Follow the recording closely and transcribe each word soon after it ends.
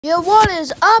Yo, what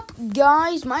is up,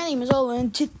 guys? My name is Owen,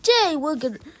 and today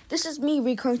this is me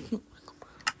recording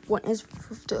what is.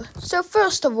 So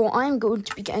first of all, I'm going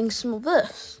to be getting some of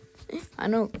this. I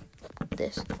know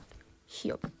this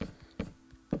here.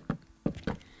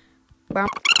 Bam.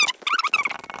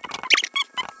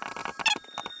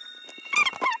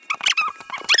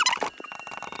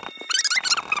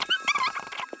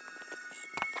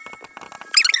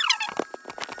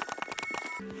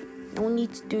 No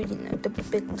need to do it in the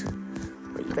bit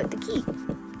where you got the key.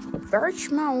 Very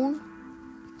small.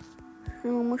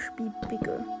 So it must be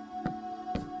bigger.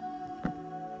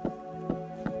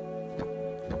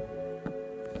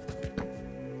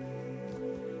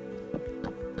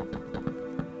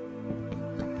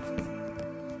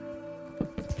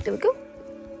 There we go.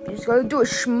 We just gotta do a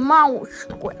small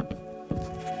square.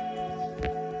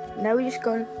 Now we just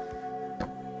gotta.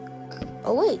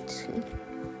 Oh wait.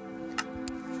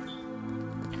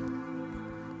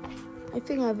 I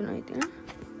think I have an idea.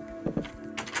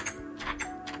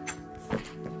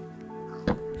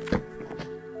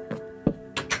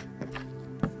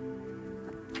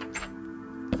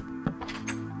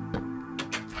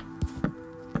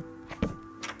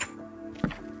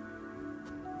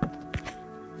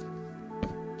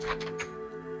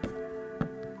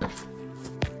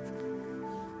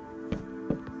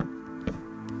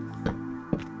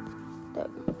 There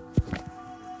we go.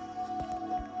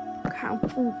 Cow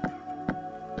poop.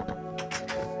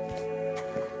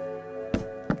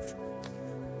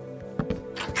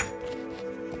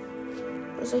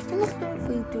 I think if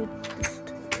we do this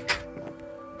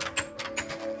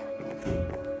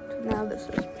now this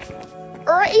is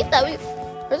alright that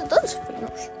it does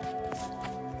finish.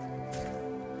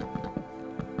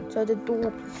 So the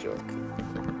door is here.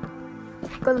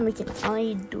 Gotta make an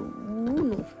idol.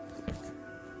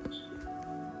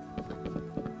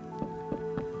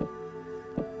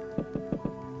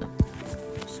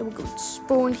 So we're going to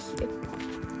spawn here.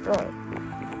 Alright.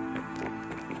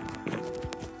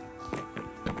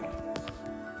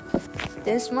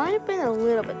 This might have been a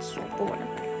little bit boring.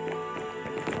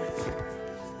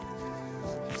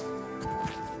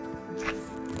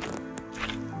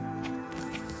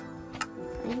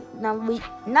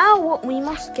 Now what we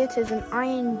must get is an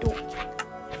iron door.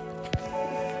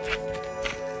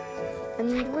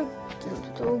 And we're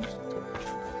going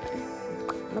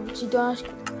to those.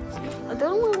 I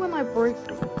don't know when I break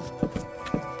them.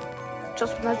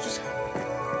 Just when I just.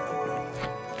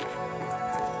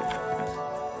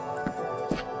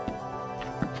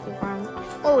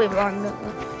 Oh wait, wrong.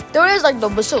 There is like the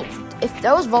whistle. If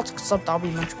there was Vault stuff, that'll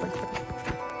be much quicker.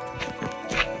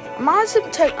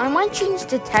 I might change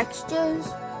the textures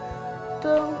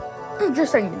though. I'm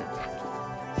just saying that.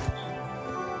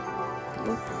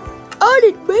 I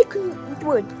didn't make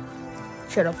wood.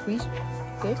 Shut up, please.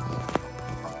 Okay.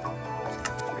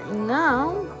 Right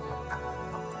now,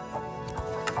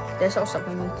 there's also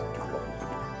something we need to do.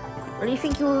 Or do you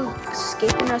think you will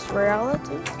escape in this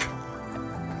reality?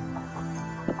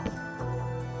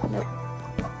 Nope.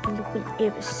 You can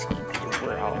ever escape the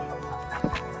world.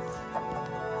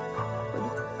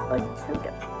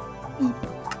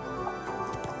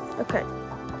 Okay.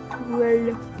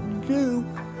 Well, do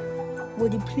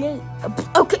what you play.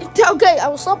 Okay, I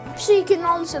will stop speaking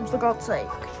nonsense for God's sake.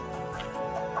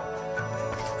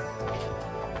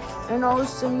 And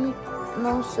also,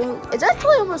 it's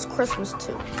actually almost Christmas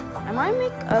too. Am I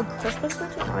make a Christmas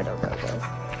legend? I don't know, guys.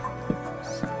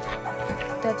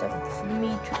 That's up for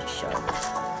me to show.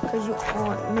 Because you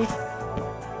want me.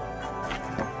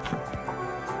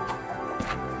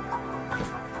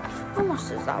 How much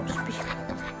does that speak?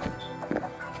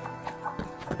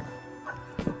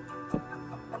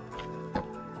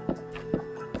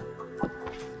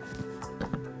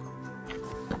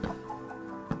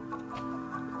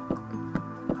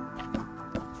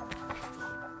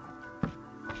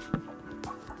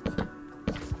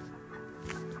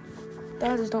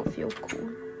 That does not feel cool.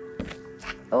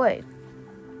 Oh wait.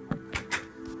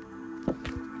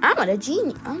 I'm a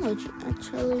genius.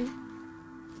 Actually.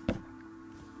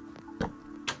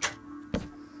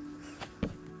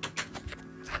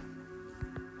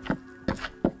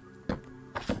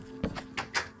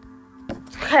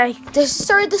 Okay,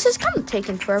 this is kind of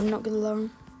taking forever, I'm not gonna lie.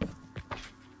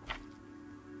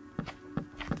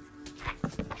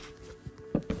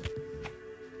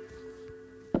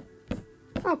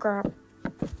 Oh crap.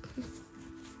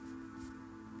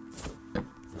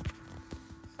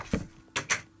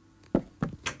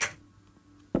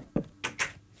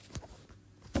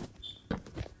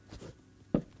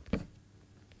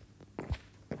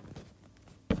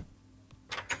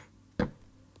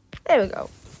 There we go.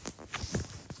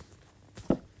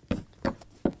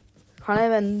 Can't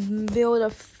even build a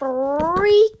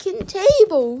freaking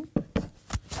table.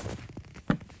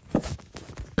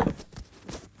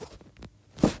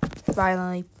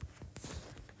 Finally.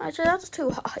 Actually, that's too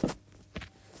high.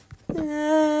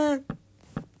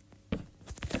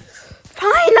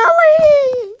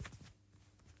 Finally!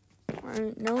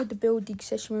 Alright, now the building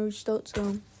session starts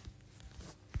on.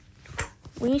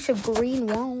 We need some green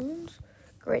walls.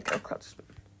 Great, I'll cut some.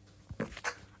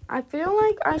 I feel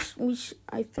like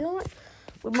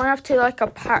we might have to like a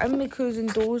pattern because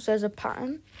indoors there's a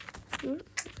pattern.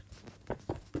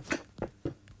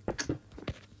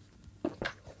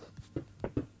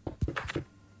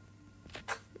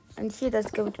 And here there's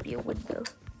going to be a window.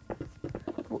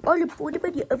 All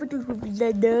about the other with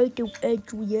Leonardo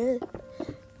Adria.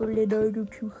 Or Leonardo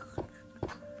too.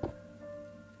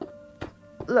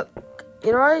 Look,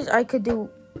 you know, I could do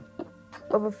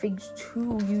other things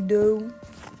too, you know.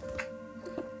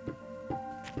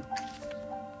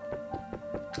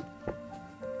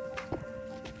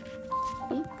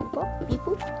 Beep,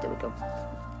 boop. There we go.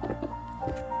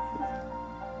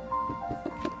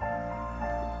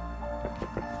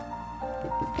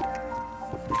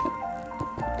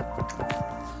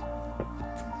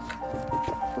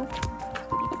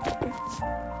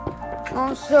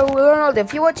 Also, Ronald,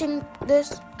 if you're watching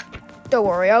this, don't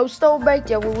worry, I'll still make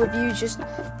the reviews. Just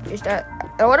that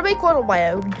I want to make one of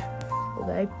my own.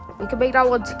 Okay, we can make that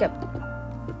one together.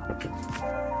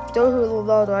 Don't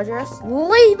Ronaldo address.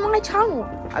 Leave my channel.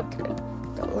 I'm kidding.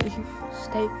 Don't leave.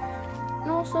 Stay.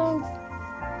 And also,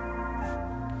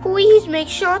 please make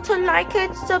sure to like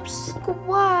and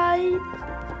subscribe.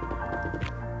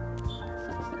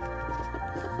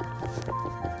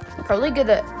 Probably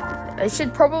gonna. I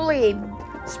should probably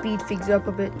speed things up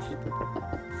a bit.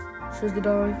 Shows the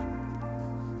dive.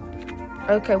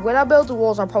 Okay, when I build the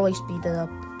walls, I'll probably speed it up.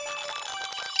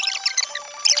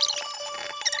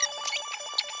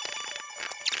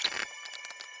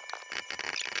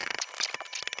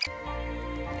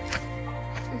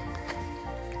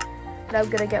 Now I'm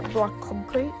gonna get black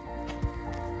concrete.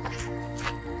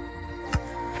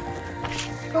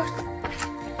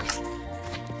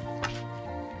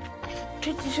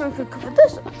 Pretty sure I could cover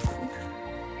this up.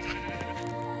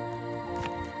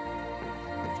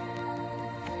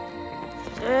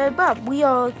 But we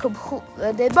are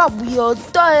but we are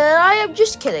done. I am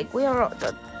just kidding. We are not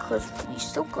done because we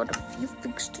still got a few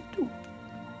things to do.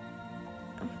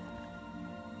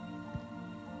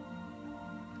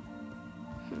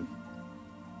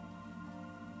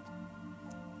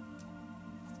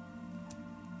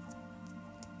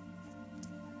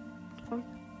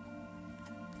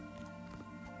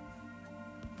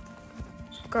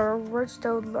 Got a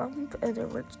redstone lamp and a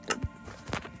redstone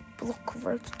block of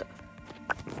redstone.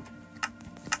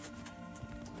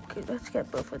 Okay, let's get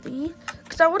both of these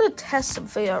because I want to test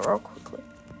something out real quickly.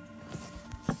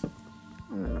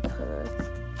 I'm gonna put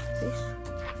this.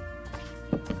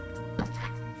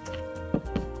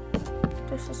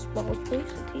 Just a small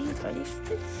space, a teeny tiny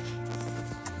space.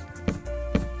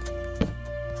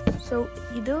 So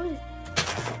you do it.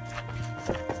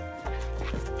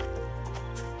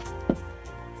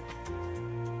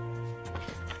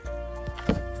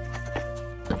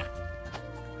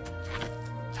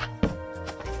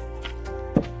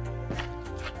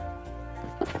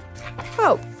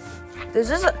 Oh,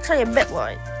 this is actually a bit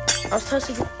light. I was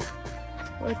testing it.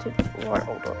 Wait,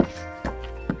 hold on.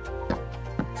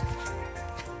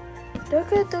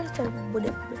 Look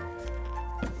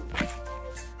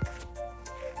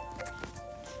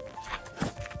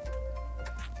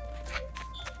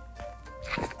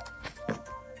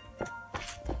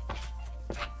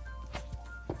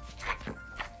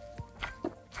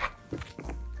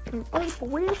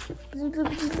at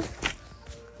this.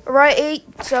 Right,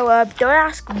 so don't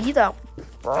ask me that,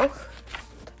 bro.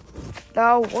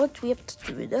 Now what we have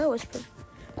to do now is put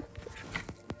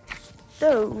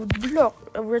stone block,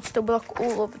 a redstone block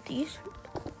all over these,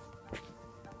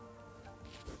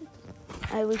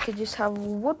 and we could just have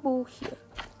one more here,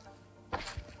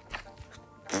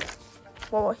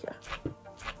 one more here.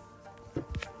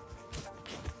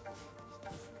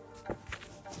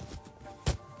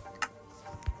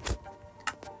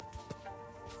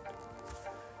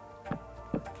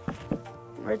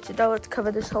 Right, so now let's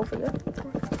cover this whole thing up.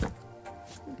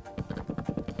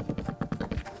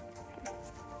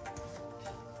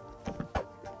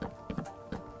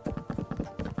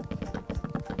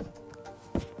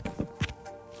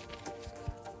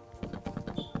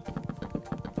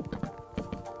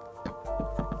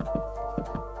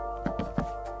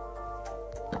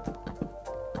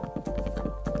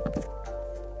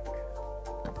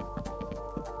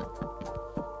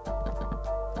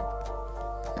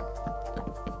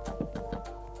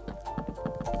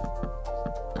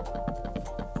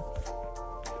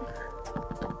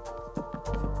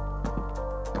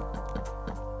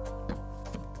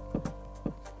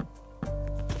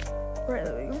 Right,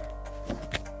 there we go.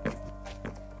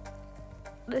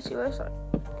 Let's see what I said.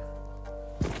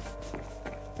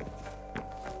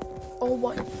 Oh,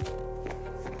 what?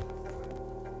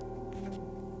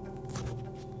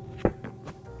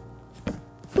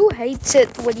 Who hates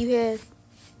it when you hear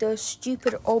the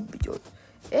stupid audio?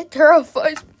 It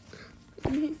terrifies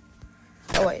me.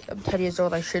 Oh wait, I'm 10 years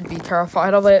old. I should be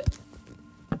terrified of it.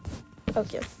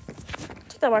 Okay.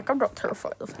 Take that back. I'm not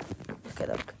terrified of it. Okay,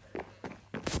 look.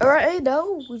 Alright,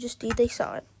 no. We just need a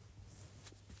sign.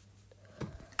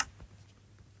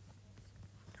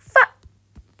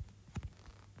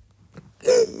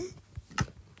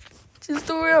 Just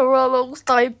the real Rollo's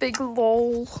typing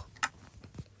lol.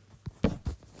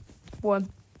 1.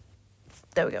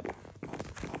 There we go.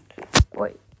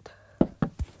 Wait.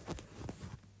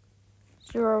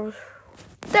 0.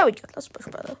 There we go. That's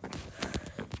much better.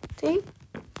 See?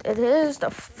 It is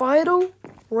the final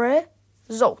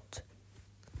result.